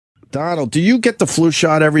Donald, do you get the flu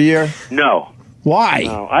shot every year? No. Why?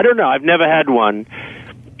 No, I don't know. I've never had one.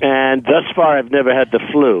 And thus far, I've never had the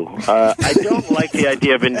flu. I don't like the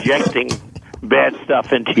idea of injecting bad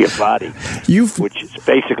stuff into your body, which is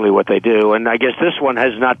basically what they do. And I guess this one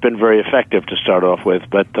has not been very effective to start off with,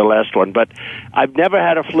 but the last one. But I've never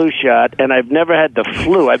had a flu shot, and I've never had the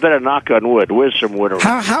flu. I better knock on wood. Where's some wood around?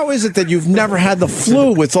 How is it that you've never had the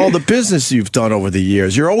flu with all the business you've done over the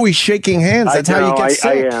years? You're always shaking hands. That's how you get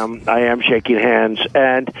sick. I am shaking hands,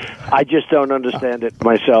 and I just don't understand it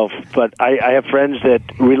myself. But I have friends that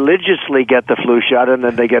religiously get the flu shot, and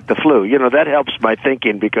then they get the flu. You know, that helps my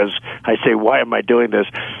thinking because I say, why am I doing this?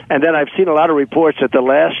 And then I've seen a lot of reports that the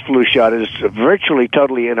last flu shot is virtually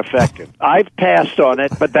totally ineffective. I've passed on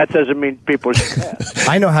it, but that doesn't mean people should pass.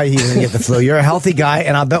 I know how you get the flu. You're a healthy guy,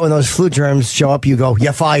 and I'll bet when those flu germs show up, you go,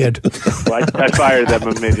 you're fired. Well, I fired them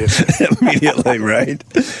immediately. Immediately, right?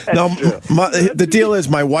 No, the deal is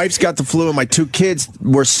my wife's got the flu, and my two kids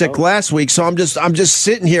were sick last week, so I'm just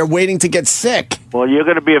sitting here waiting to get sick. Well, you're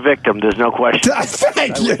going to be a victim. There's no question.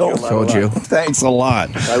 Thank you. Told you. Thanks a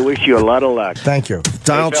lot. I wish you a lot of luck. Thank you.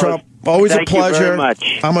 Donald Trump, always a pleasure. Thank you very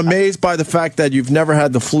much. I'm amazed by the fact that you've never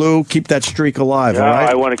had the flu. Keep that streak alive, all right?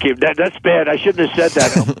 I want to keep that. That's bad. I shouldn't have said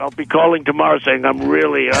that. I'll be calling tomorrow saying I'm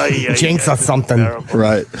really... Jinx or something. Terrible.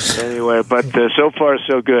 Right. Anyway, but so far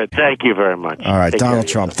so good. Thank you very much. All right, Take Donald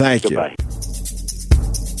care. Trump, thank you. Goodbye.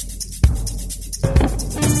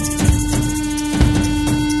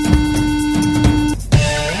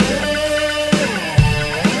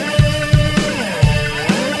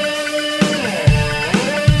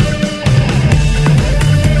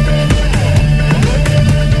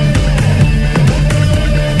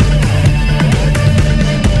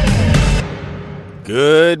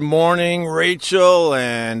 Good morning, Rachel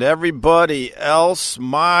and everybody else.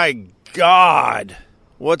 My God.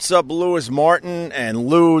 What's up, Lewis Martin and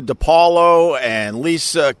Lou DiPaolo and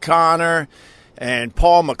Lisa Connor and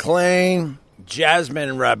Paul McLean,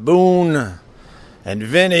 Jasmine Raboon and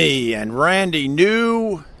Vinny and Randy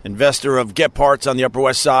New, investor of Get Parts on the Upper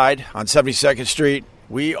West Side on 72nd Street.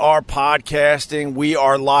 We are podcasting. We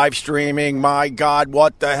are live streaming. My God,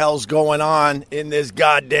 what the hell's going on in this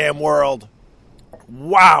goddamn world?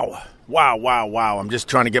 Wow. I'm just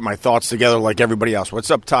trying to get my thoughts together like everybody else. What's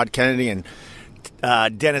up, Todd Kennedy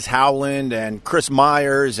and Dennis Howland and Chris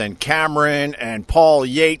Myers and Cameron and Paul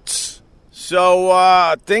Yates?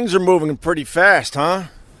 So things are moving pretty fast, huh?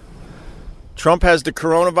 Trump has the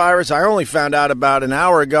coronavirus. I only found out about an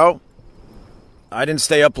hour ago. I didn't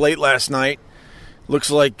stay up late last night. Looks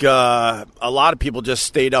like a lot of people just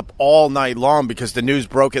stayed up all night long because the news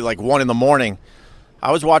broke at like 1 in the morning.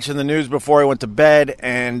 I was watching the news before I went to bed,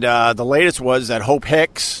 and the latest was that Hope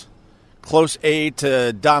Hicks, close aide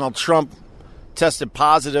to Donald Trump, tested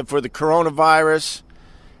positive for the coronavirus.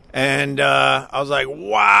 And I was like,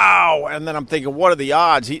 wow. And then I'm thinking, what are the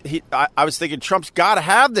odds? I was thinking Trump's got to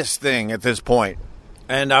have this thing at this point.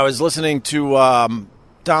 And I was listening to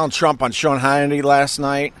Donald Trump on Sean Hannity last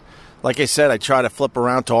night. Like I said, I try to flip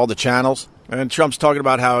around to all the channels. And Trump's talking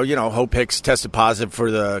about how, Hope Hicks tested positive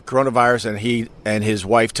for the coronavirus, and he and his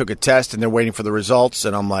wife took a test, and they're waiting for the results.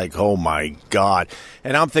 And I'm like, oh, my God.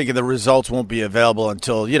 And I'm thinking the results won't be available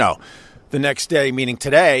until, the next day, meaning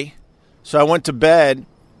today. So I went to bed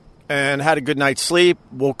and had a good night's sleep,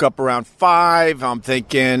 woke up around 5. I'm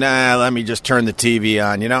thinking, let me just turn the TV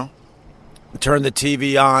on, Turn the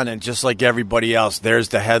TV on, and just like everybody else, there's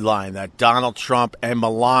the headline that Donald Trump and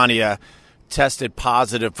Melania tested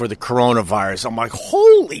positive for the coronavirus. I'm like,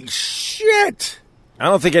 holy shit. I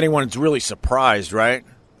don't think anyone's really surprised, right?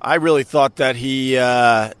 I really thought that he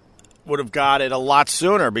would have got it a lot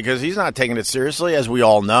sooner because he's not taking it seriously, as we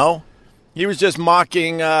all know. He was just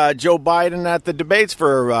mocking Joe Biden at the debates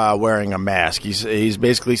for wearing a mask. He's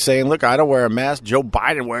basically saying, look, I don't wear a mask. Joe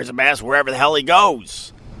Biden wears a mask wherever the hell he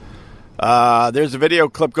goes. There's a video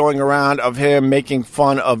clip going around of him making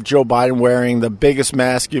fun of Joe Biden wearing the biggest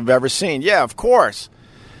mask you've ever seen. Yeah, of course.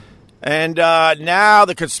 And now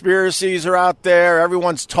the conspiracies are out there.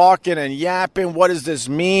 Everyone's talking and yapping. What does this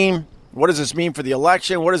mean? What does this mean for the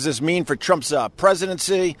election? What does this mean for Trump's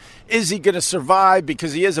presidency? Is he going to survive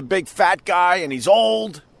because he is a big fat guy and he's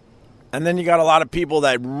old? And then you got a lot of people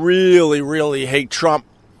that really, really hate Trump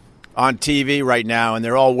on TV right now, and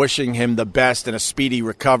they're all wishing him the best and a speedy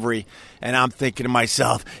recovery. And I'm thinking to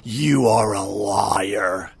myself, you are a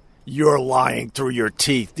liar. You're lying through your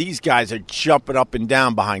teeth. These guys are jumping up and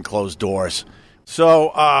down behind closed doors.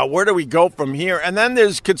 So where do we go from here? And then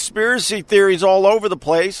there's conspiracy theories all over the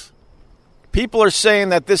place. People are saying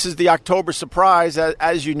that this is the October surprise.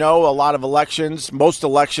 As you know, a lot of elections, most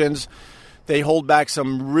elections, they hold back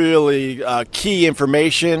some really key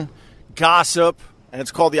information gossip, and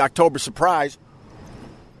it's called the October surprise.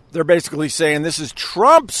 They're basically saying this is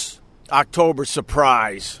Trump's October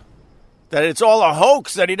surprise, that it's all a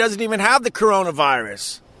hoax, that he doesn't even have the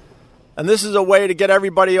coronavirus. And this is a way to get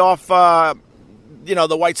everybody off, the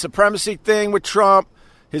white supremacy thing with Trump,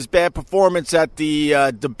 his bad performance at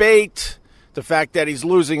the debate, the fact that he's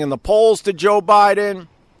losing in the polls to Joe Biden,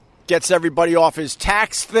 gets everybody off his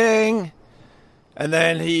tax thing. And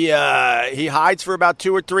then he hides for about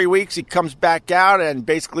 2 or 3 weeks. He comes back out and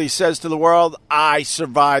basically says to the world, I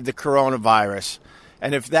survived the coronavirus.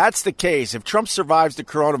 And if that's the case, if Trump survives the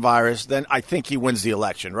coronavirus, then I think he wins the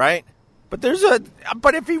election, right? But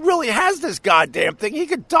if he really has this goddamn thing, he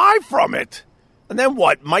could die from it. And then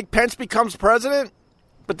what? Mike Pence becomes president?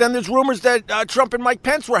 But then there's rumors that Trump and Mike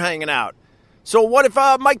Pence were hanging out. So what if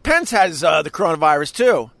Mike Pence has the coronavirus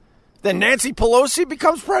too? Then Nancy Pelosi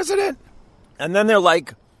becomes president? And then they're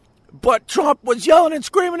like, but Trump was yelling and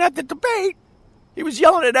screaming at the debate. He was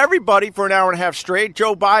yelling at everybody for an hour and a half straight.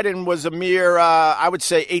 Joe Biden was a mere, I would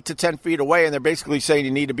say, 8 to 10 feet away, and they're basically saying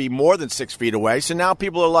you need to be more than 6 feet away. So now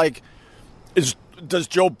people are like, does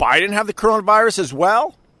Joe Biden have the coronavirus as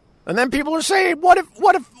well? And then people are saying, what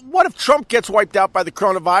if Trump gets wiped out by the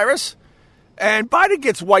coronavirus and Biden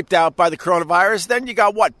gets wiped out by the coronavirus? Then you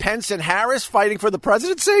got what, Pence and Harris fighting for the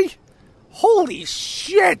presidency? Holy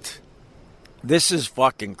shit. This is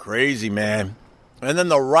fucking crazy, man. And then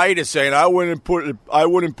the right is saying, I wouldn't put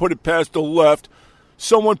it past the left.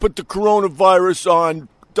 Someone put the coronavirus on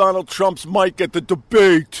Donald Trump's mic at the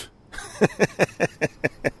debate.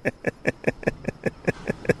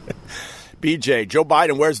 BJ, Joe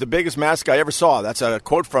Biden wears the biggest mask I ever saw. That's a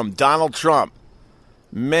quote from Donald Trump.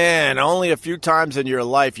 Man, only a few times in your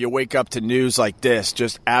life you wake up to news like this.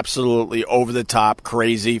 Just absolutely over-the-top,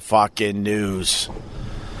 crazy fucking news.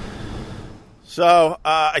 So,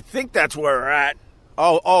 I think that's where we're at.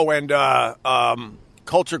 And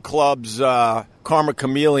Culture Club's Karma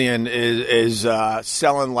Chameleon is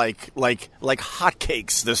selling like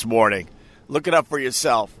hotcakes this morning. Look it up for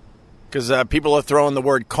yourself, because people are throwing the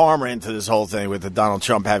word karma into this whole thing with the Donald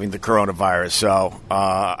Trump having the coronavirus. So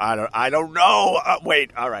I don't know.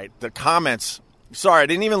 Wait, all right. The comments. Sorry, I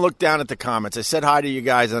didn't even look down at the comments. I said hi to you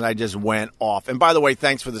guys, and I just went off. And by the way,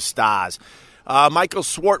 thanks for the stars. Michael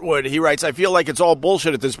Swartwood, he writes, I feel like it's all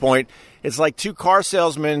bullshit at this point. It's like two car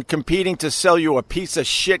salesmen competing to sell you a piece of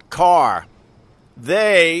shit car.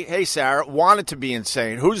 They, hey Sarah, want it to be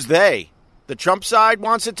insane. Who's they? The Trump side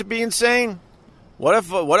wants it to be insane? What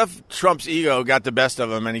if Trump's ego got the best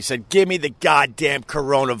of him and he said, give me the goddamn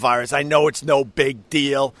coronavirus. I know it's no big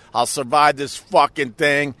deal. I'll survive this fucking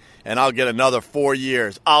thing and I'll get another 4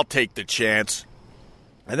 years. I'll take the chance.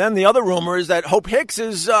 And then the other rumor is that Hope Hicks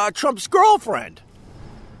is Trump's girlfriend.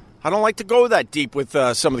 I don't like to go that deep with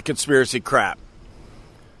some of the conspiracy crap.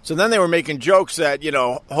 So then they were making jokes that,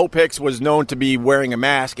 Hope Hicks was known to be wearing a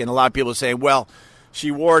mask, and a lot of people are saying, well,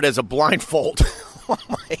 she wore it as a blindfold. Oh,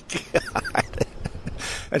 my God.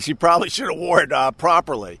 And she probably should have wore it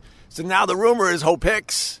properly. So now the rumor is Hope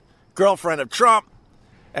Hicks, girlfriend of Trump,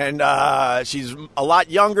 and she's a lot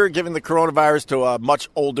younger, giving the coronavirus to a much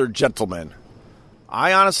older gentleman.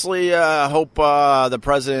 I honestly hope the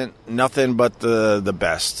president nothing but the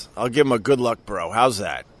best. I'll give him a good luck, bro. How's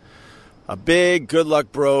that? A big good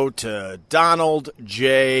luck, bro, to Donald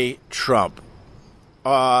J. Trump.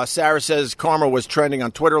 Sarah says karma was trending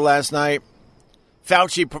on Twitter last night.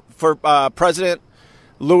 Fauci for president.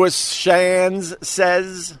 Louis Shands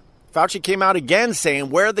says Fauci came out again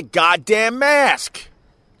saying, wear the goddamn mask.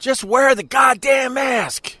 Just wear the goddamn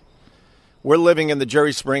mask. We're living in the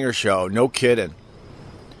Jerry Springer show. No kidding.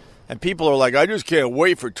 And people are like, I just can't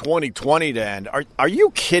wait for 2020 to end. Are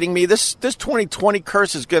you kidding me? This 2020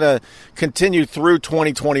 curse is going to continue through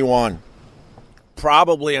 2021.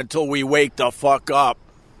 Probably until we wake the fuck up.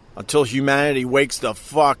 Until humanity wakes the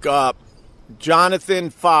fuck up. Jonathan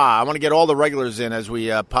Fa. I want to get all the regulars in as we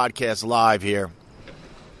podcast live here.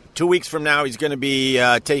 2 weeks from now, he's going to be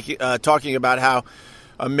talking about how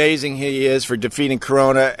amazing he is for defeating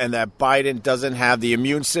Corona and that Biden doesn't have the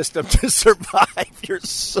immune system to survive. You're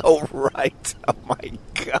so right. Oh, my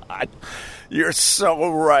God. You're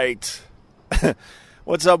so right.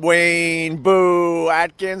 What's up, Wayne? Boo.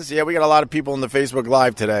 Atkins? Yeah, we got a lot of people in the Facebook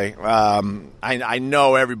Live today. I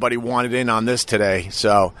know everybody wanted in on this today.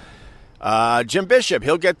 So, Jim Bishop,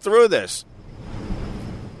 he'll get through this.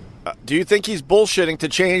 Do you think he's bullshitting to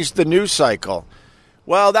change the news cycle?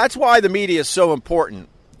 Well, that's why the media is so important.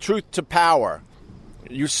 Truth to power.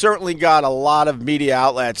 You certainly got a lot of media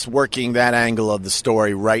outlets working that angle of the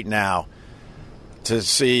story right now. to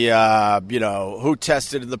see, who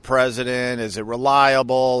tested the president. Is it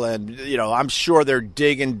reliable? And, I'm sure they're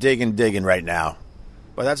digging right now.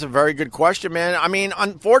 But that's a very good question, man. I mean,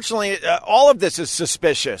 unfortunately, all of this is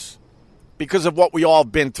suspicious because of what we all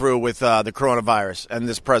have been through with the coronavirus and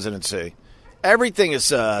this presidency. Everything is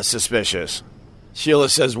suspicious. Sheila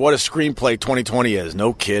says, what a screenplay 2020 is.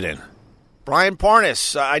 No kidding. Brian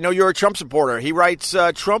Parnas, I know you're a Trump supporter. He writes,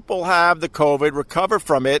 Trump will have the COVID, recover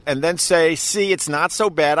from it, and then say, see, it's not so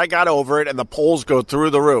bad. I got over it, and the polls go through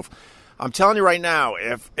the roof. I'm telling you right now,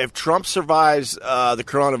 if Trump survives the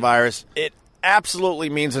coronavirus, it absolutely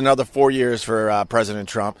means another 4 years for President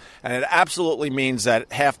Trump, and it absolutely means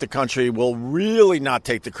that half the country will really not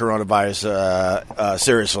take the coronavirus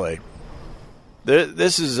seriously.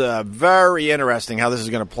 This is very interesting how this is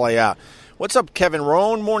going to play out. What's up, Kevin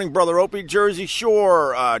Rohn? Morning, Brother Opie. Jersey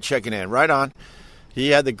Shore checking in. Right on. He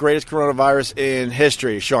had the greatest coronavirus in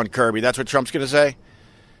history, Sean Kirby. That's what Trump's going to say?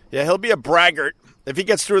 Yeah, he'll be a braggart. If he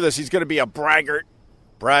gets through this, he's going to be a braggart.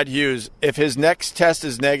 Brad Hughes, if his next test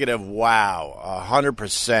is negative, wow,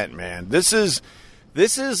 100%, man. This is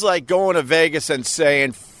like going to Vegas and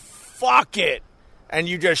saying, fuck it, and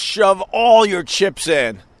you just shove all your chips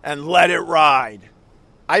in and let it ride.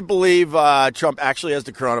 I believe Trump actually has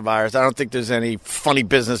the coronavirus. I don't think there's any funny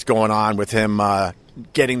business going on with him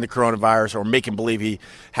getting the coronavirus or making believe he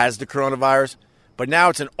has the coronavirus. But now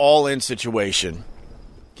it's an all-in situation.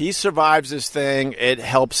 He survives this thing. It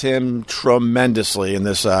helps him tremendously in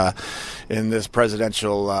this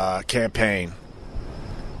presidential campaign.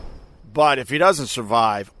 But if he doesn't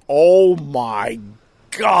survive, oh my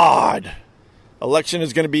God, election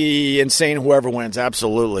is going to be insane. Whoever wins,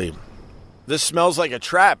 absolutely. This smells like a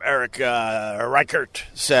trap, Eric Reichert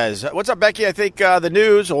says. What's up, Becky? I think the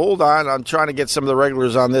news, hold on, I'm trying to get some of the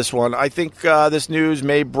regulars on this one. I think this news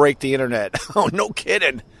may break the internet. Oh, no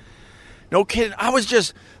kidding. No kidding. I was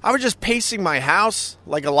just pacing my house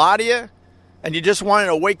like a lot of you, and you just wanted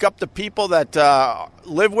to wake up the people that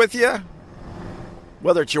live with you,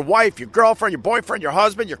 whether it's your wife, your girlfriend, your boyfriend, your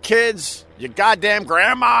husband, your kids, your goddamn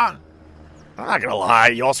grandma. I'm not going to lie.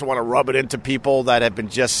 You also want to rub it into people that have been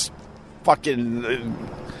just fucking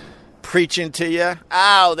preaching to you.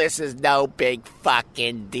 Oh, this is no big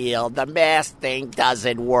fucking deal. The mask thing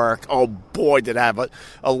doesn't work. Oh, boy, did I have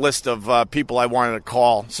a list of people I wanted to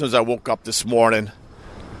call as soon as I woke up this morning.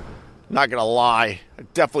 Not going to lie. I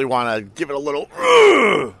definitely want to give it a little...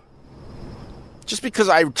 just because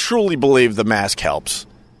I truly believe the mask helps.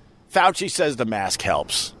 Fauci says the mask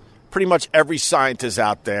helps. Pretty much every scientist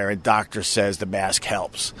out there and doctor says the mask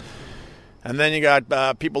helps. And then you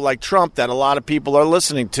got people like Trump that a lot of people are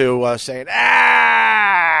listening to saying,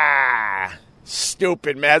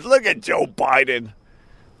 stupid, man. Look at Joe Biden.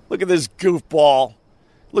 Look at this goofball.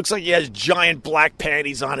 Looks like he has giant black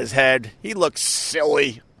panties on his head. He looks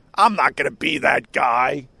silly. I'm not going to be that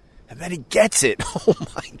guy. And then he gets it. Oh,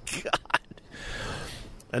 my God.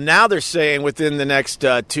 And now they're saying within the next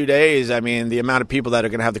 2 days, I mean, the amount of people that are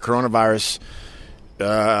going to have the coronavirus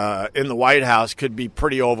in the White House could be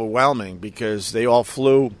pretty overwhelming because they all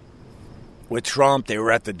flew with Trump. They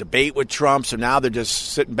were at the debate with Trump. So now they're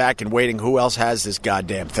just sitting back and waiting. Who else has this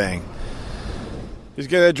goddamn thing? He's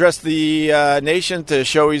going to address the nation to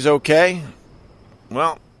show he's okay.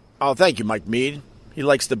 Well, thank you, Mike Meade. He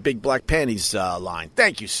likes the big black panties line.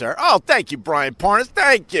 Thank you, sir. Oh, thank you, Brian Parnas.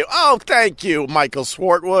 Thank you. Oh, thank you, Michael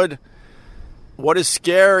Swartwood. What is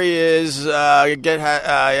scary is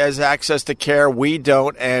has access to care. We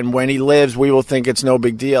don't, and when he lives, we will think it's no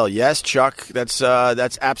big deal. Yes, Chuck, that's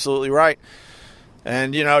absolutely right.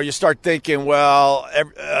 And you start thinking, well,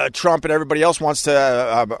 Trump and everybody else wants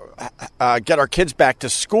to get our kids back to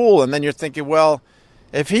school, and then you're thinking, well,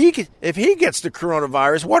 if he gets the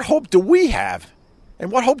coronavirus, what hope do we have,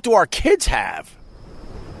 and what hope do our kids have?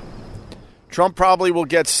 Trump probably will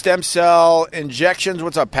get stem cell injections.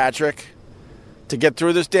 What's up, Patrick? To get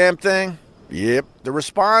through this damn thing? Yep. The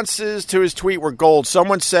responses to his tweet were gold.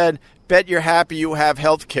 Someone said, bet you're happy you have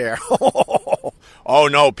health care. Oh,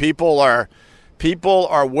 no. People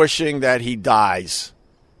are wishing that he dies.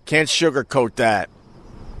 Can't sugarcoat that.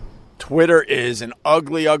 Twitter is an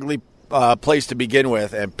ugly, ugly place to begin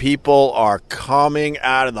with, and people are coming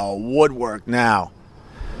out of the woodwork now.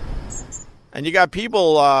 And you got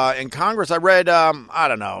people in Congress. I read, some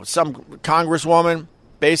congresswoman.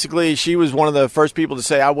 Basically, she was one of the first people to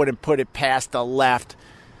say, I wouldn't put it past the left.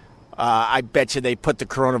 I bet you they put the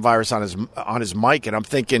coronavirus on his mic. And I'm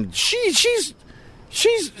thinking, she's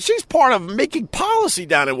part of making policy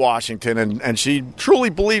down in Washington. And she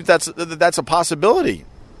truly believes that's a possibility.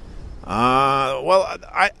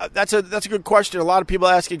 That's a good question. A lot of people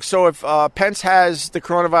asking, so if Pence has the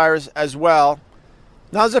coronavirus as well,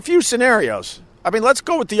 Now, there's a few scenarios. I mean, let's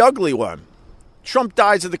go with the ugly one. Trump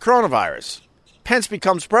dies of the coronavirus. Pence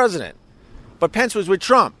becomes president. But Pence was with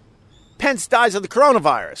Trump. Pence dies of the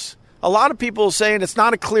coronavirus. A lot of people saying it's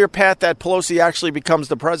not a clear path that Pelosi actually becomes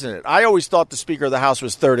the president. I always thought the Speaker of the House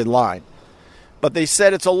was third in line. But they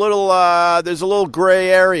said it's a little, there's a little gray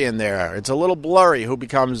area in there. It's a little blurry who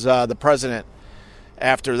becomes the president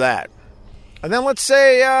after that. And then let's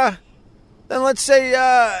say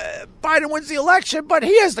Biden wins the election, but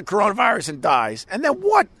he has the coronavirus and dies. And then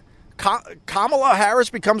what? Kamala Harris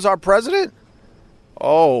becomes our president?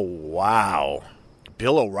 Oh, wow.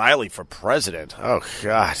 Bill O'Reilly for president. Oh,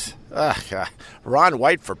 God. Ron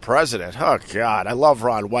White for president. Oh, God. I love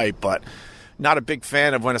Ron White, but not a big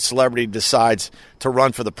fan of when a celebrity decides to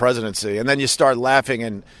run for the presidency. And then you start laughing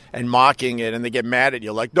and mocking it, and they get mad at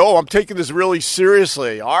you like, no, I'm taking this really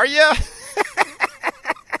seriously. Are you?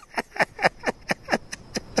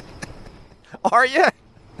 Are you?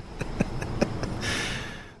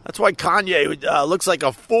 That's why Kanye looks like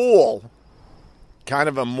a fool. Kind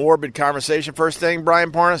of a morbid conversation first thing,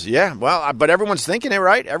 Brian Parnas. Yeah, well, but everyone's thinking it,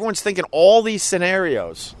 right? Everyone's thinking all these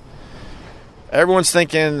scenarios. Everyone's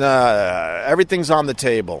thinking everything's on the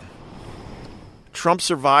table. Trump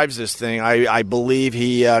survives this thing. I believe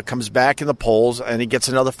he comes back in the polls and he gets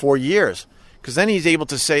another 4 years. Because then he's able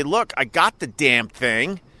to say, look, I got the damn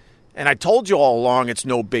thing. And I told you all along it's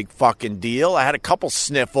no big fucking deal. I had a couple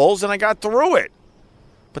sniffles and I got through it.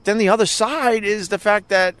 But then the other side is the fact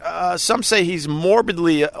that some say he's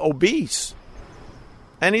morbidly obese.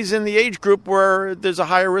 And he's in the age group where there's a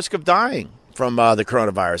higher risk of dying from the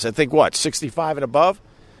coronavirus. I think, 65 and above?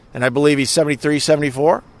 And I believe he's 73,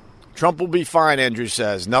 74. Trump will be fine, Andrew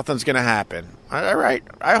says. Nothing's going to happen. All right.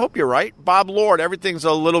 I hope you're right. Bob Lord, everything's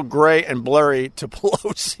a little gray and blurry to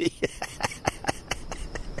Pelosi.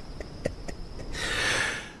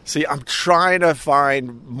 See, I'm trying to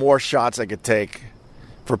find more shots I could take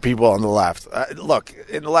for people on the left. Look,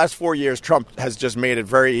 in the last 4 years, Trump has just made it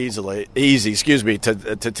very easy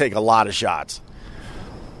to take a lot of shots.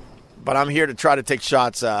 But I'm here to try to take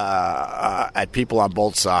shots at people on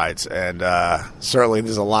both sides. And certainly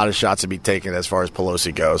there's a lot of shots to be taken as far as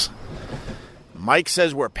Pelosi goes. Mike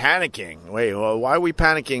says we're panicking. Wait, why are we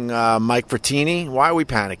panicking, Mike Frattini? Why are we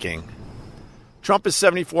panicking? Trump is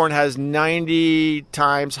 74 and has 90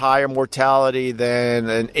 times higher mortality than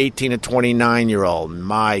an 18 to 29-year-old.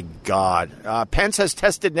 My God. Pence has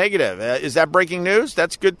tested negative. Is that breaking news?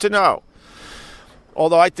 That's good to know.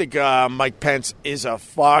 Although I think Mike Pence is a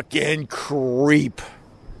fucking creep.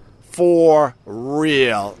 For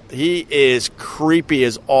real. He is creepy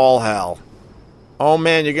as all hell. Oh,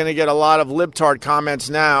 man, you're going to get a lot of libtard comments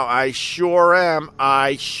now. I sure am.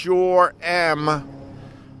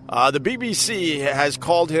 The BBC has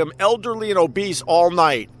called him elderly and obese all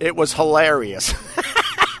night. It was hilarious.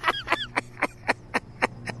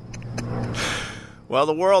 Well,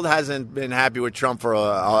 the world hasn't been happy with Trump for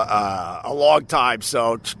a long time,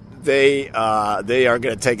 so they are going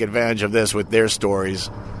to take advantage of this with their stories.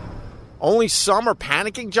 Only some are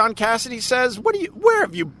panicking, John Cassidy says. Where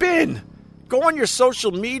have you been? Go on your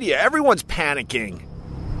social media. Everyone's panicking.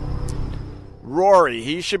 Rory,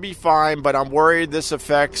 he should be fine, but I'm worried this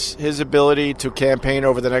affects his ability to campaign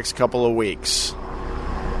over the next couple of weeks.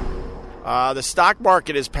 The stock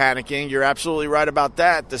market is panicking. You're absolutely right about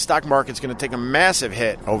that. The stock market's going to take a massive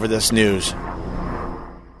hit over this news.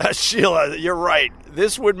 Sheila, you're right.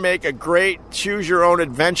 This would make a great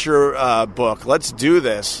choose-your-own-adventure book. Let's do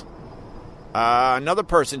this. Another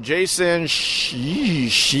person, Jason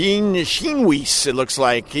Sheenweis, it looks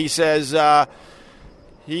like. He says...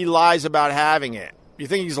 he lies about having it. You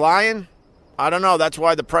think he's lying? I don't know. That's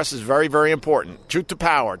why the press is very, very important. Truth to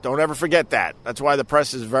power. Don't ever forget that. That's why the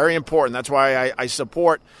press is very important. That's why I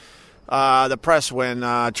support the press when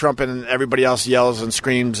Trump and everybody else yells and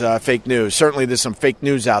screams fake news. Certainly there's some fake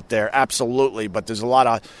news out there. Absolutely. But there's a lot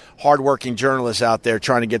of hardworking journalists out there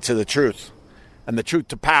trying to get to the truth. And the truth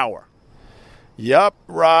to power. Yep,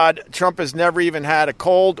 Rod, Trump has never even had a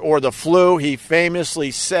cold or the flu. He famously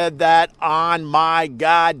said that on my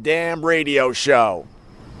goddamn radio show.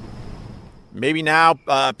 Maybe now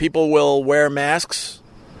people will wear masks.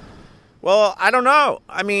 Well, I don't know.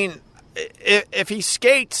 I mean, if he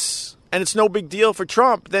skates and it's no big deal for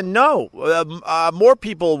Trump, then no. More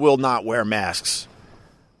people will not wear masks.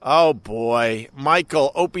 Oh, boy.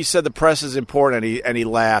 Michael, Opie said the press is important, and he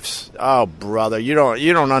laughs. Oh, brother, you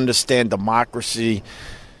don't understand democracy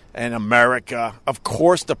and America. Of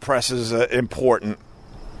course the press is important.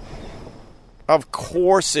 Of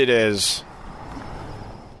course it is.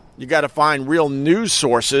 You got to find real news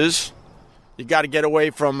sources. You got to get away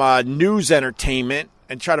from news entertainment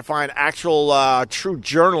and try to find actual true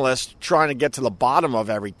journalists trying to get to the bottom of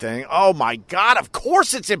everything. Oh, my God, of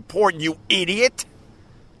course it's important, you idiot.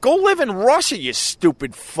 Go live in Russia, you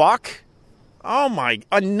stupid fuck. Oh, my,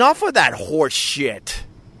 enough of that horse shit.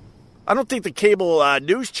 I don't think the cable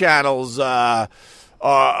news channels are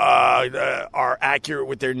accurate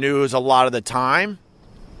with their news a lot of the time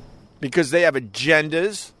because they have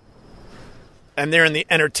agendas. And they're in the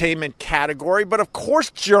entertainment category. But of course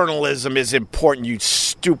journalism is important, you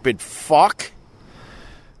stupid fuck.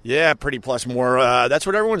 Yeah, Pretty Plus More. That's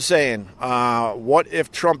what everyone's saying. What if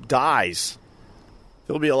Trump dies?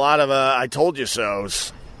 There'll be a lot of I told you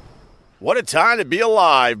so's. What a time to be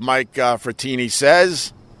alive, Mike Frattini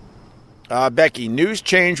says. Becky, news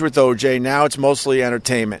changed with OJ. Now it's mostly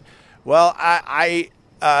entertainment. Well,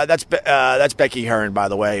 that's Becky Hearn, by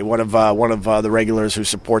the way, one of the regulars who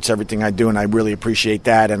supports everything I do, and I really appreciate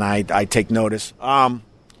that, and I take notice.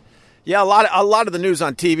 Yeah, a lot of the news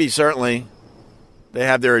on TV, certainly, they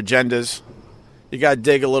have their agendas. You got to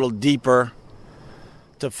dig a little deeper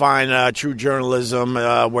to find true journalism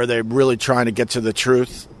where they're really trying to get to the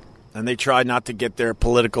truth, and they try not to get their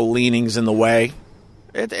political leanings in the way.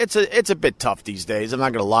 It's a bit tough these days. I'm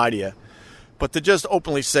not going to lie to you, but to just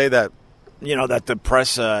openly say that, that the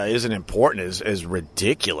press isn't important is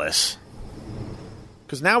ridiculous.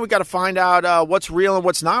 Because now we got to find out what's real and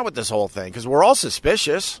what's not with this whole thing. Because we're all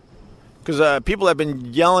suspicious. Because people have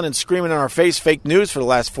been yelling and screaming in our face fake news for the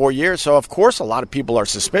last 4 years. So, of course, a lot of people are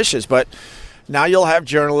suspicious. But now you'll have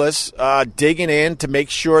journalists digging in to make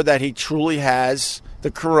sure that he truly has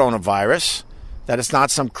the coronavirus. That it's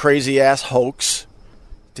not some crazy-ass hoax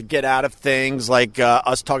to get out of things like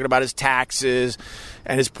us talking about his taxes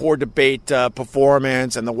and his poor debate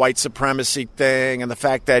performance and the white supremacy thing and the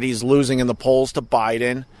fact that he's losing in the polls to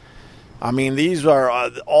Biden. I mean, these are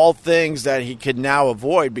all things that he could now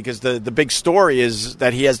avoid because the big story is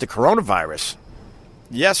that he has the coronavirus.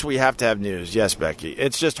 Yes, we have to have news. Yes, Becky.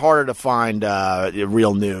 It's just harder to find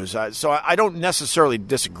real news. So I don't necessarily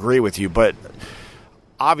disagree with you, but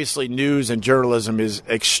obviously news and journalism is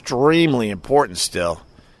extremely important still.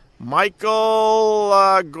 Michael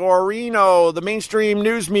Gorino, the mainstream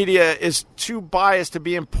news media is too biased to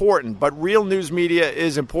be important, but real news media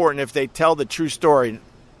is important if they tell the true story,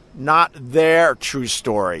 not their true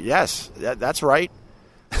story. Yes, that's right.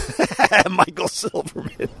 Michael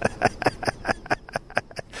Silverman.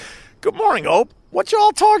 Good morning, Hope. What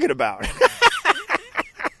y'all talking about?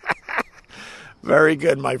 Very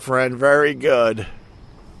good, my friend. Very good.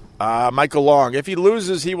 Michael Long, if he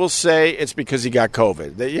loses, he will say it's because he got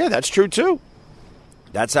COVID. Yeah, that's true, too.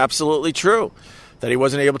 That's absolutely true. That he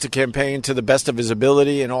wasn't able to campaign to the best of his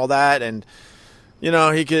ability and all that. And,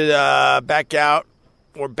 he could back out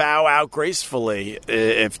or bow out gracefully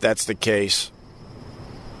if that's the case.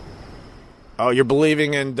 Oh, you're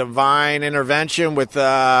believing in divine intervention with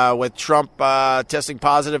Trump testing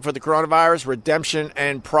positive for the coronavirus? Redemption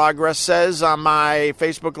and Progress says on my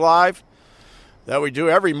Facebook Live. That we do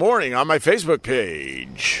every morning on my Facebook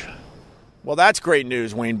page. Well, that's great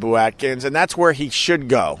news, Wayne Boo Atkins, and that's where he should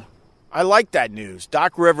go. I like that news.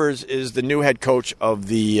 Doc Rivers is the new head coach of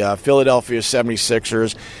the Philadelphia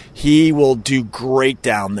 76ers. He will do great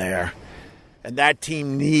down there. And that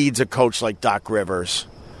team needs a coach like Doc Rivers.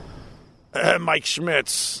 Mike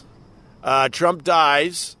Schmitz. Trump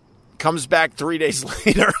dies, comes back 3 days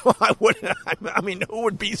later. I mean, who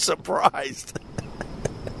would be surprised?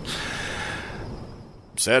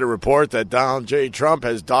 Said a report that Donald J. Trump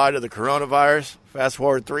has died of the coronavirus. Fast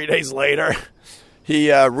forward 3 days later,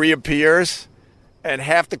 he reappears, and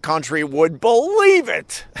half the country would believe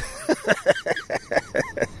it.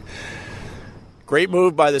 Great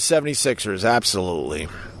move by the 76ers, absolutely.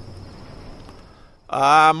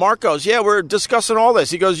 Marcos, yeah, we're discussing all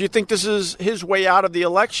this. He goes, you think this is his way out of the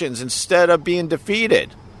elections instead of being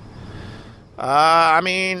defeated?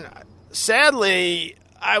 Sadly,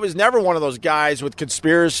 I was never one of those guys with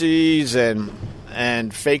conspiracies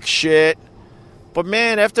and fake shit. But,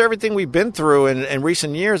 man, after everything we've been through in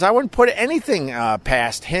recent years, I wouldn't put anything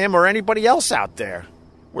past him or anybody else out there.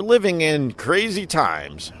 We're living in crazy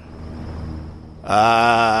times.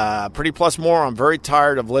 Pretty Plus More, I'm very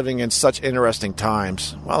tired of living in such interesting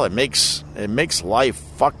times. Well, it makes life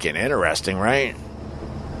fucking interesting, right?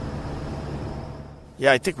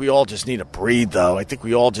 Yeah, I think we all just need to breathe, though. I think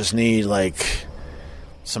we all just need,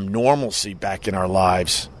 some normalcy back in our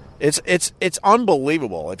lives. It's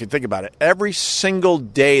unbelievable if you think about it. Every single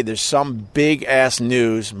day there's some big-ass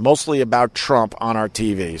news, mostly about Trump, on our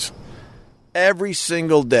TVs. Every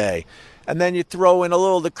single day. And then you throw in a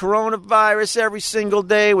little of the coronavirus every single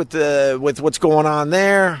day with what's going on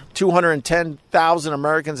there. 210,000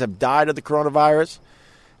 Americans have died of the coronavirus.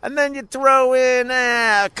 And then you throw in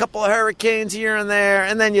a couple of hurricanes here and there,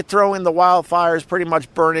 and then you throw in the wildfires pretty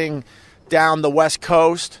much burning down the West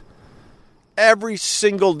Coast every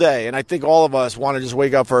single day. And I think all of us want to just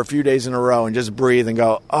wake up for a few days in a row and just breathe and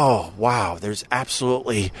go, oh, wow, there's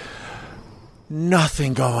absolutely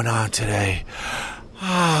nothing going on today.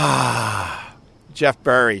 Ah, Jeff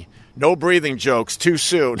Berry, no breathing jokes too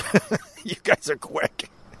soon. You guys are quick.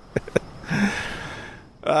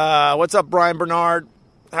 What's up, Brian Bernard?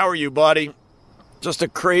 How are you, buddy? Just a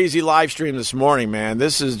crazy live stream this morning, man.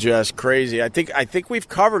 This is just crazy. I think we've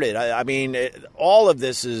covered it. I mean, all of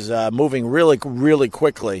this is moving really, really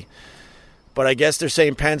quickly. But I guess they're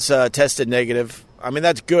saying Pence tested negative. I mean,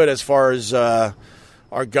 that's good as far as our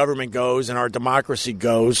government goes and our democracy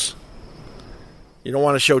goes. You don't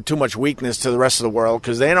want to show too much weakness to the rest of the world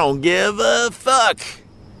because they don't give a fuck.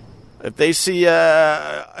 If they see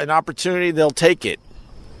an opportunity, they'll take it.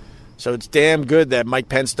 So it's damn good that Mike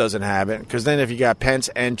Pence doesn't have it, because then if you got Pence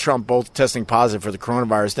and Trump both testing positive for the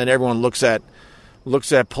coronavirus, then everyone looks at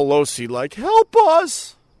Pelosi like, help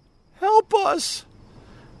us.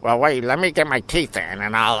 Well, wait, let me get my teeth in,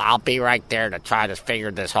 and I'll be right there to try to figure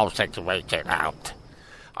this whole situation out.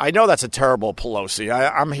 I know that's a terrible Pelosi.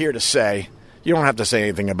 I'm here to say, you don't have to say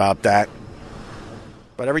anything about that.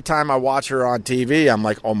 But every time I watch her on TV, I'm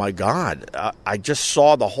like, oh my God, I just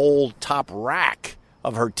saw the whole top rack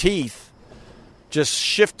of her teeth just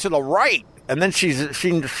shift to the right, and then she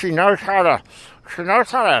knows how to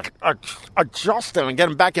adjust them and get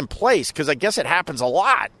them back in place, because I guess it happens a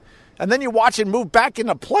lot. And then you watch it move back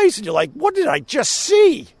into place, and you're like, what did I just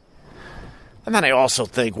see? And then I also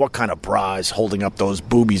think, what kind of bra is holding up those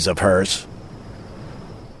boobies of hers?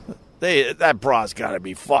 That bra's got to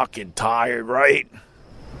be fucking tired, right?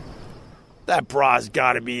 That bra's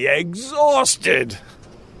got to be exhausted.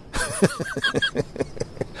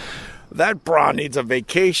 That bra needs a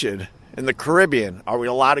vacation in the Caribbean. Are we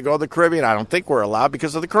allowed to go to the Caribbean? I don't think we're allowed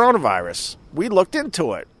because of the coronavirus. We looked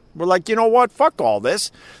into it. We're like, you know what? Fuck all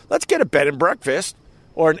this. Let's get a bed and breakfast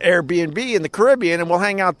or an Airbnb in the Caribbean, and we'll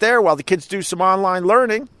hang out there while the kids do some online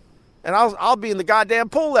learning. And I'll be in the goddamn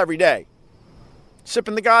pool every day,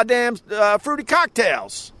 sipping the goddamn fruity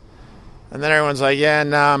cocktails. And then everyone's like, yeah,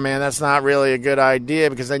 nah, man, that's not really a good idea,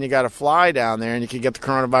 because then you got to fly down there and you can get the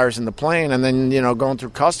coronavirus in the plane. And then, you know, going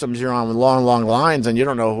through customs, you're on long, long lines, and you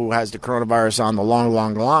don't know who has the coronavirus on the long,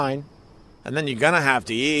 long line. And then you're going to have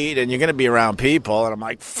to eat, and you're going to be around people. And I'm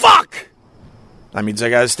like, fuck! That means I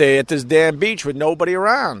got to stay at this damn beach with nobody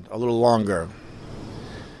around a little longer.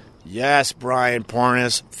 Yes, Brian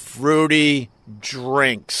Parnas, fruity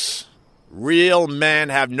drinks. Real men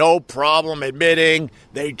have no problem admitting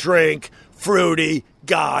they drink fruity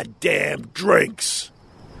goddamn drinks.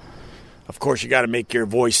 Of course, you got to make your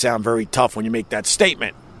voice sound very tough when you make that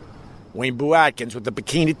statement. Wayne Boo Atkins with the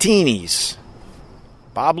Bikini Teenies.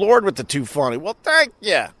 Bob Lord with the Too Funny. Well, thank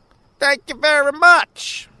you. Thank you very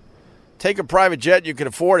much. Take a private jet. You can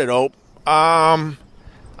afford it, Ope. I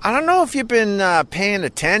don't know if you've been paying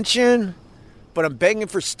attention, but I'm begging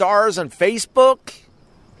for stars on Facebook.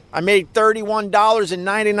 I made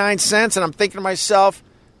 $31.99, and I'm thinking to myself,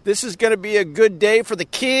 this is going to be a good day for the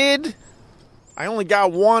kid. I only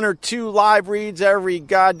got 1 or 2 live reads every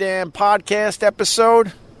goddamn podcast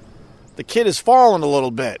episode. The kid has fallen a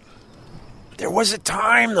little bit. There was a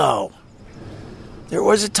time, though. There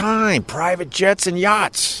was a time. Private jets and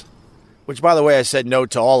yachts. Which, by the way, I said no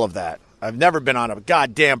to all of that. I've never been on a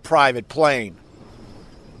goddamn private plane.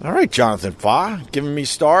 All right, Jonathan Fa, giving me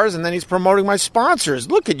stars, and then he's promoting my sponsors.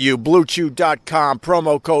 Look at you, BlueChew.com,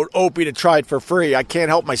 promo code OPIE to try it for free. I can't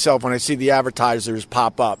help myself when I see the advertisers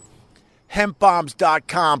pop up.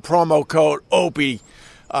 HempBombs.com, promo code OPIE.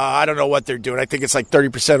 I don't know what they're doing. I think it's like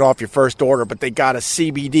 30% off your first order, but they got a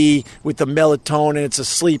CBD with the melatonin. It's a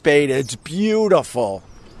sleep aid. It's beautiful.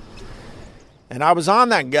 And I was on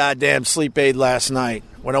that goddamn sleep aid last night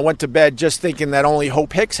when I went to bed just thinking that only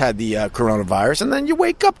Hope Hicks had the coronavirus. And then you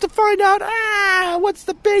wake up to find out, what's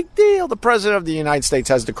the big deal? The President of the United States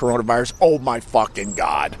has the coronavirus. Oh, my fucking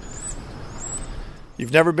God.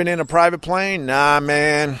 You've never been in a private plane? Nah,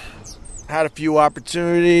 man. Had a few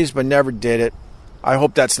opportunities, but never did it. I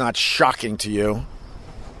hope that's not shocking to you.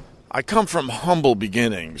 I come from humble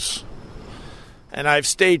beginnings, and I've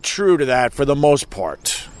stayed true to that for the most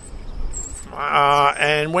part.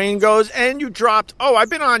 And Wayne goes, and you dropped... Oh, I've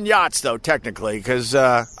been on yachts, though, technically, because...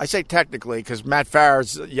 I say technically because Matt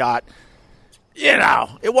Farah's yacht, you know,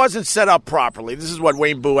 it wasn't set up properly. This is what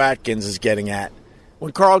Wayne Boo Atkins is getting at.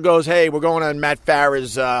 When Carl goes, hey, we're going on Matt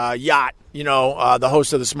Farah's yacht, you know, the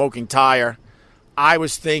host of The Smoking Tire, I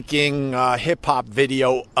was thinking hip-hop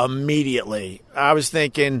video immediately. I was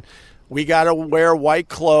thinking We got to wear white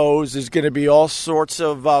clothes. There's going to be all sorts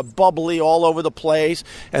of bubbly all over the place.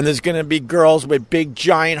 And there's going to be girls with big,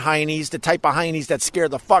 giant heinies, the type of heinies that scare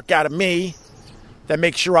the fuck out of me, that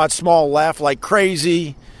make Sherrod Small laugh like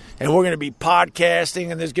crazy. And we're going to be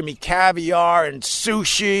podcasting, and there's going to be caviar and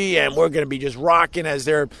sushi, and we're going to be just rocking as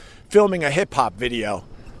they're filming a hip-hop video.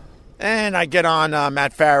 And I get on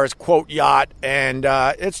Matt Farah's quote yacht, and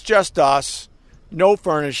it's just us, no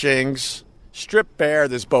furnishings, stripped bare,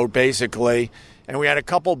 this boat basically, and we had a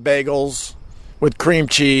couple bagels with cream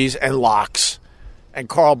cheese and lox, and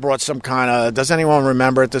Carl brought some kind of, does anyone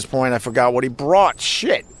remember at this point? I forgot what he brought.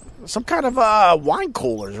 Shit, some kind of wine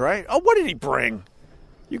coolers, right? Oh, what did he bring?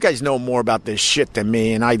 You guys know more about this shit than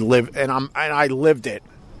me, and I lived it.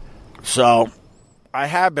 So I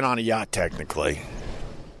have been on a yacht technically.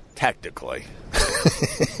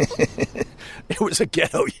 It was a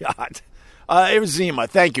ghetto yacht. It was Zima.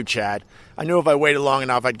 Thank you, Chad. I knew if I waited long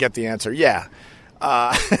enough, I'd get the answer. Yeah.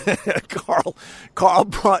 Carl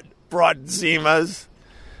brought Zimas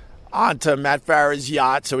onto Matt Farah's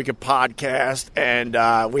yacht so we could podcast. And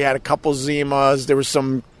we had a couple Zimas. There was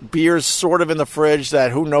some beers sort of in the fridge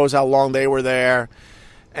that who knows how long they were there.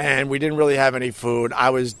 And we didn't really have any food.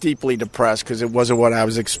 I was deeply depressed because it wasn't what I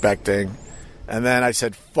was expecting. And then I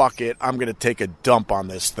said, fuck it. I'm going to take a dump on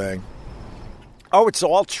this thing. Oh, it's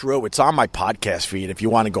all true. It's on my podcast feed if you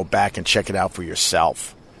want to go back and check it out for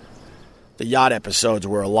yourself. The yacht episodes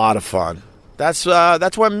were a lot of fun. That's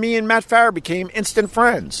when me and Matt Farah became instant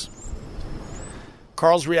friends.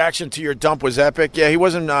 Carl's reaction to your dump was epic. Yeah, he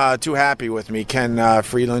wasn't too happy with me, Ken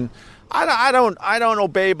Friedland. I don't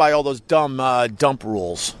obey by all those dumb dump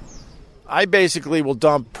rules. I basically will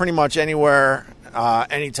dump pretty much anywhere,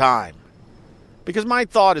 anytime. Because my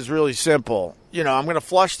thought is really simple. You know, I'm going to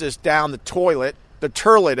flush this down the toilet, the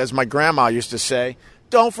turlet, as my grandma used to say.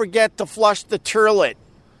 Don't forget to flush the turlet.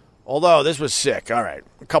 Although, this was sick. All right,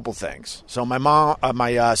 a couple things. So I'm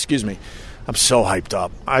so hyped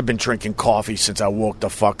up. I've been drinking coffee since I woke the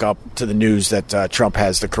fuck up to the news that Trump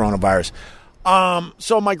has the coronavirus.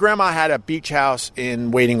 So my grandma had a beach house in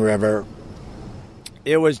Wading River.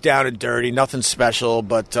 It was down and dirty, nothing special,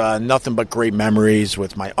 but nothing but great memories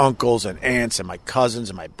with my uncles and aunts and my cousins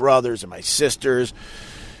and my brothers and my sisters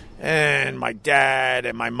and my dad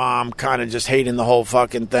and my mom kind of just hating the whole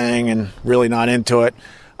fucking thing and really not into it.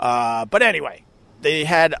 But anyway, they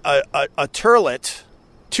had a turlet,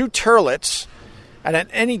 2 turlets, and at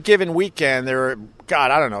any given weekend there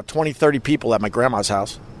were, 20, 30 people at my grandma's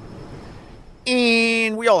house.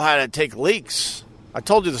 And we all had to take leaks. I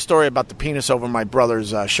told you the story about the penis over my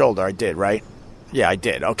brother's shoulder. I did, right? Yeah, I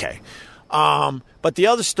did. Okay. But the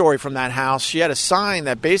other story from that house, she had a sign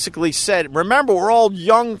that basically said, remember, we're all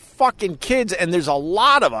young fucking kids, and there's a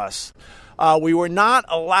lot of us. We were not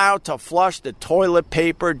allowed to flush the toilet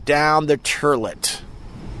paper down the turlet.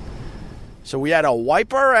 So we had to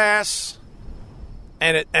wipe our ass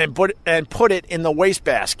and put it in the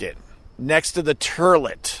wastebasket next to the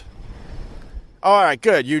turlet. All right,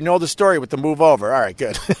 good. You know the story with the move over. All right,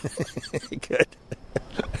 good. Good.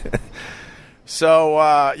 So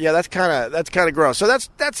yeah, that's kind of gross. So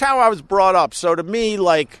that's how I was brought up. So to me,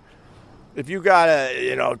 like, if you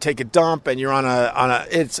gotta take a dump and you're on a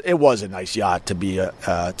it was a nice yacht to be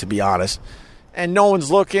honest, and no one's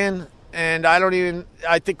looking. And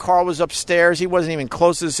I think Carl was upstairs. He wasn't even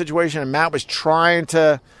close to the situation, and Matt was trying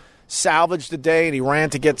to salvage the day, and he ran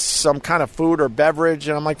to get some kind of food or beverage,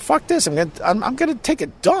 and I'm like, fuck this, I'm gonna take a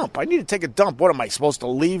dump. I need to take a dump. What am I supposed to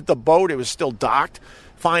leave the boat? It was still docked.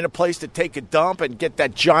 Find a place to take a dump and get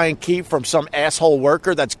that giant key from some asshole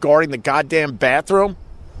worker that's guarding the goddamn bathroom?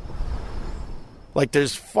 Like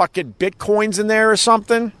there's fucking bitcoins in there or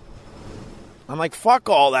something? I'm like, fuck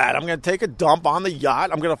all that. I'm gonna take a dump on the yacht.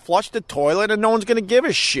 I'm gonna flush the toilet, and no one's gonna give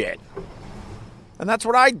a shit. And that's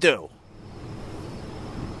what I do.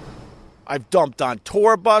 I've dumped on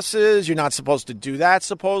tour buses. You're not supposed to do that,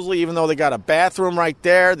 supposedly, even though they got a bathroom right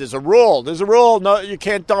there. There's a rule. No, you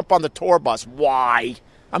can't dump on the tour bus. Why?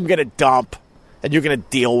 I'm going to dump, and you're going to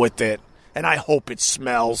deal with it. And I hope it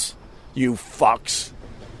smells, you fucks.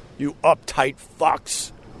 You uptight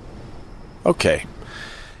fucks. Okay.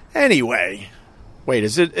 Anyway. Wait,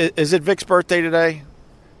 is it Vic's birthday today?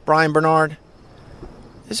 Brian Bernard?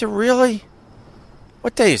 Is it really?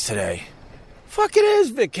 What day is today? Fuck, it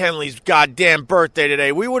is Vic Henley's goddamn birthday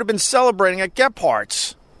today. We would have been celebrating at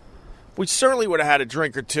Gephardt's. We certainly would have had a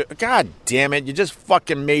drink or two. God damn it, you just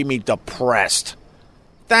fucking made me depressed.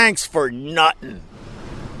 Thanks for nutting.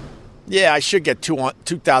 Yeah, I should get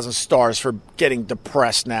 2,000 stars for getting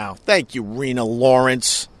depressed now. Thank you, Rena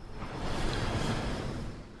Lawrence.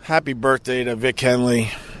 Happy birthday to Vic Henley.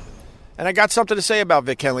 And I got something to say about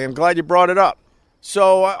Vic Henley. I'm glad you brought it up.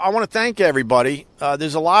 So I want to thank everybody.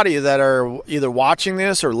 There's a lot of you that are either watching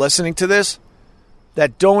this or listening to this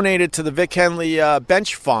that donated to the Vic Henley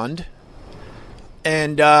Bench Fund.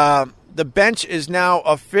 And the bench is now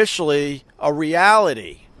officially a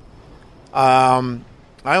reality. I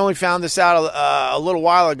only found this out a little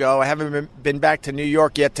while ago. I haven't been back to New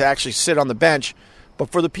York yet to actually sit on the bench.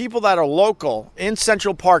 But for the people that are local, in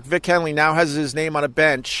Central Park, Vic Henley now has his name on a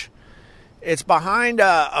bench. It's behind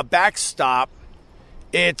a backstop.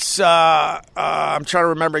 It's, I'm trying to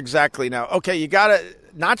remember exactly now. Okay, you got to,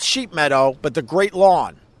 not Sheep Meadow, but the Great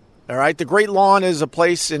Lawn. All right, the Great Lawn is a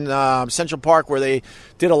place in Central Park where they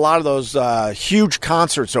did a lot of those huge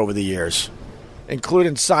concerts over the years,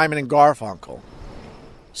 including Simon and Garfunkel.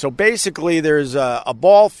 So basically, there's a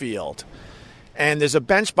ball field, and there's a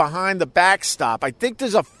bench behind the backstop. I think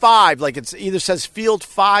there's a 5, like it either says Field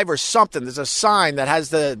 5 or something. There's a sign that has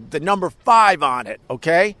the number 5 on it,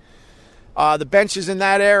 okay? The bench is in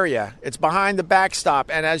that area. It's behind the backstop,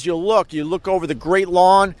 and as you look over the Great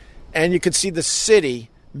Lawn, and you can see the city,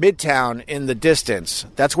 Midtown, in the distance.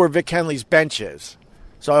 That's where Vic Henley's bench is.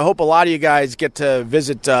 So I hope a lot of you guys get to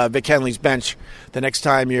visit Vic Henley's bench the next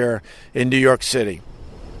time you're in New York City.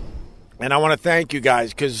 And I want to thank you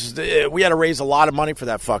guys because we had to raise a lot of money for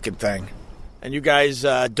that fucking thing. And you guys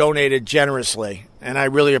donated generously. And I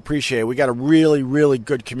really appreciate it. We got a really, really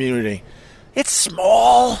good community. It's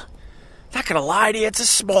small. Not going to lie to you. It's a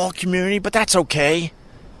small community, but that's okay.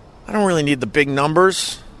 I don't really need the big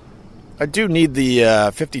numbers. I do need the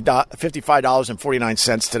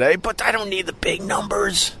 $55.49 today, but I don't need the big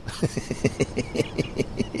numbers.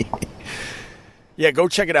 Yeah, go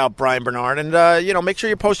check it out, Brian Bernard, and make sure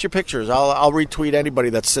you post your pictures. I'll retweet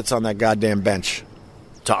anybody that sits on that goddamn bench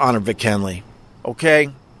to honor Vic Henley.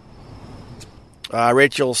 Okay.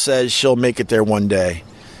 Rachel says she'll make it there one day.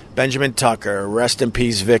 Benjamin Tucker, rest in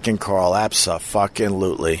peace, Vic and Carl.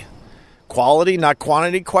 Abso-fucking-lutely. Quality, not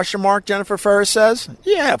quantity, ? Jennifer Ferris says.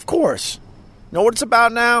 Yeah, of course. Know what it's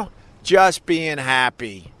about now? Just being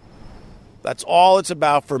happy. That's all it's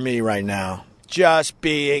about for me right now. Just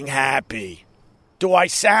being happy. Do I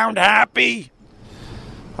sound happy?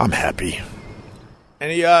 I'm happy.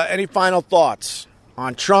 Any final thoughts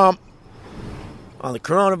on Trump, on the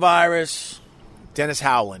coronavirus? Dennis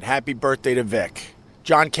Howland, happy birthday to Vic.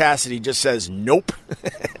 John Cassidy just says nope.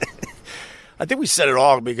 I think we said it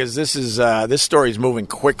all because this story is moving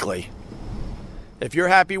quickly. If you're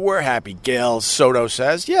happy, we're happy, Gail Soto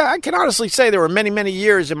says. Yeah, I can honestly say there were many, many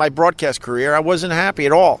years in my broadcast career I wasn't happy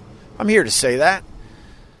at all. I'm here to say that.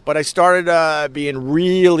 But I started being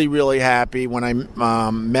really, really happy when I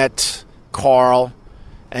met Carl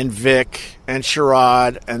and Vic and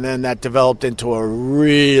Sherrod, and then that developed into a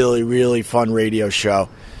really, really fun radio show.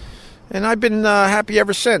 And I've been happy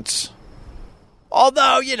ever since.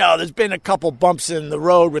 Although, there's been a couple bumps in the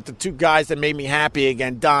road with the two guys that made me happy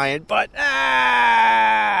again dying, but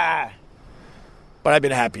I've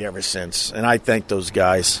been happy ever since, and I thank those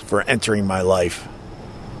guys for entering my life.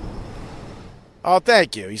 Oh,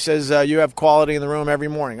 thank you. He says you have quality in the room every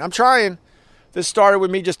morning. I'm trying. This started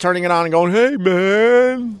with me just turning it on and going, hey,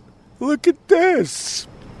 man, look at this.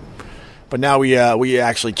 But now we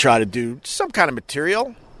actually try to do some kind of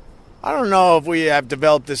material. I don't know if we have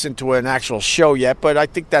developed this into an actual show yet, but I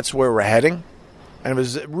think that's where we're heading. And it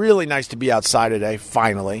was really nice to be outside today,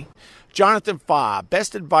 finally. Jonathan Fa,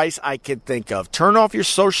 best advice I could think of. Turn off your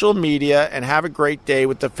social media and have a great day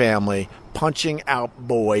with the family. Punching out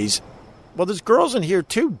boys. Well, there's girls in here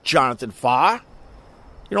too, Jonathan Fa.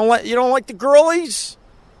 You don't like the girlies?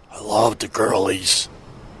 I love the girlies.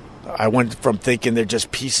 I went from thinking they're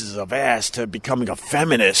just pieces of ass to becoming a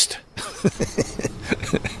feminist.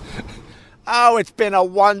 Oh, it's been a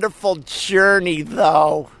wonderful journey,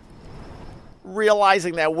 though.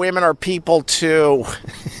 Realizing that women are people, too.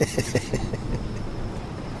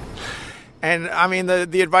 And, I mean,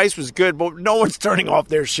 the advice was good, but no one's turning off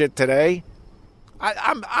their shit today.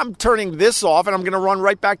 I'm turning this off, and I'm going to run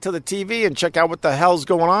right back to the TV and check out what the hell's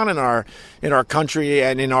going on in our country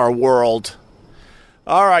and in our world.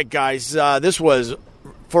 All right, guys, this was,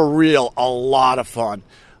 for real, a lot of fun.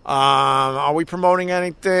 Are we promoting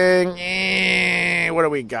anything? What do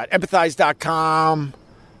we got? Empathize.com,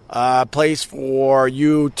 place for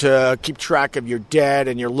you to keep track of your debt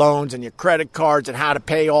and your loans and your credit cards and how to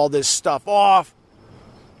pay all this stuff off.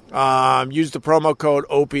 Use the promo code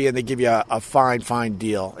OPIE and they give you a fine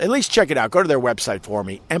deal. At least check it out. Go to their website for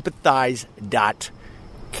me,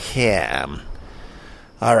 empathize.com.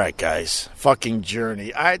 All right, guys. Fucking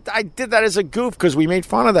journey. I did that as a goof because we made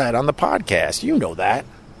fun of that on the podcast. You know that.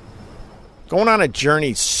 Going on a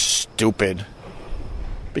journey's stupid.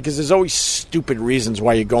 Because there's always stupid reasons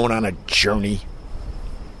why you're going on a journey.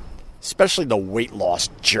 Especially the weight loss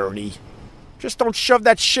journey. Just don't shove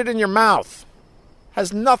that shit in your mouth.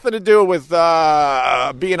 Has nothing to do with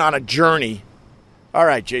being on a journey. All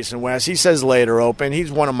right, Jason West. He says later open.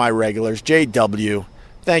 He's one of my regulars. JW.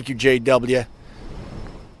 Thank you, JW.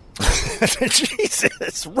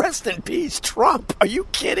 Jesus. Rest in peace, Trump. Are you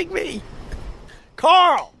kidding me?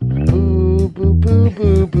 Carl. Boo, boo, boo,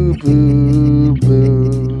 boo, boo, boo,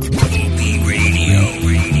 boo. Radio.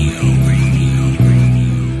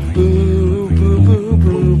 Boo, boo, boo,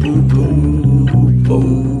 boo, boo, boo,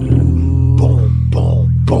 boo. Boom,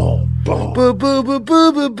 boom, boom, boom. Boo, boo, boo,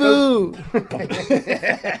 boo, boo, boo.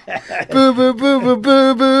 Boo, boo, boo, boo,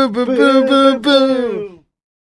 boo, boo, boo, boo, boo, boo.